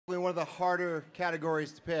one of the harder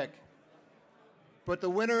categories to pick. But the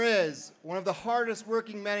winner is one of the hardest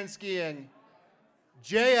working men in skiing,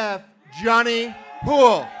 JF Johnny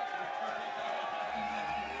Houle.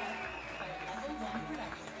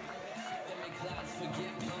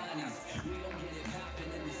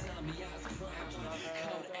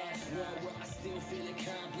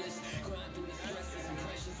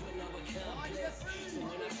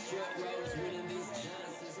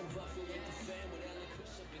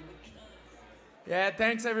 Yeah,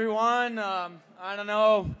 thanks everyone. I don't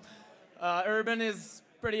know, urban is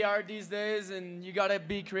pretty hard these days and you gotta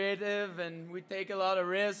be creative and we take a lot of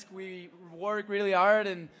risk. We work really hard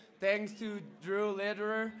and thanks to Drew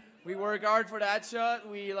Lederer, we work hard for that shot.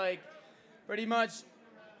 We pretty much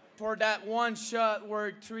for that one shot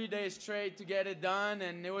worked 3 days straight to get it done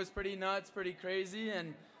and it was pretty nuts, pretty crazy.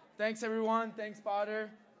 And thanks everyone, thanks Potter.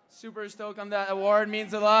 Super stoked on that award,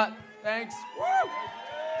 means a lot. Thanks. Woo!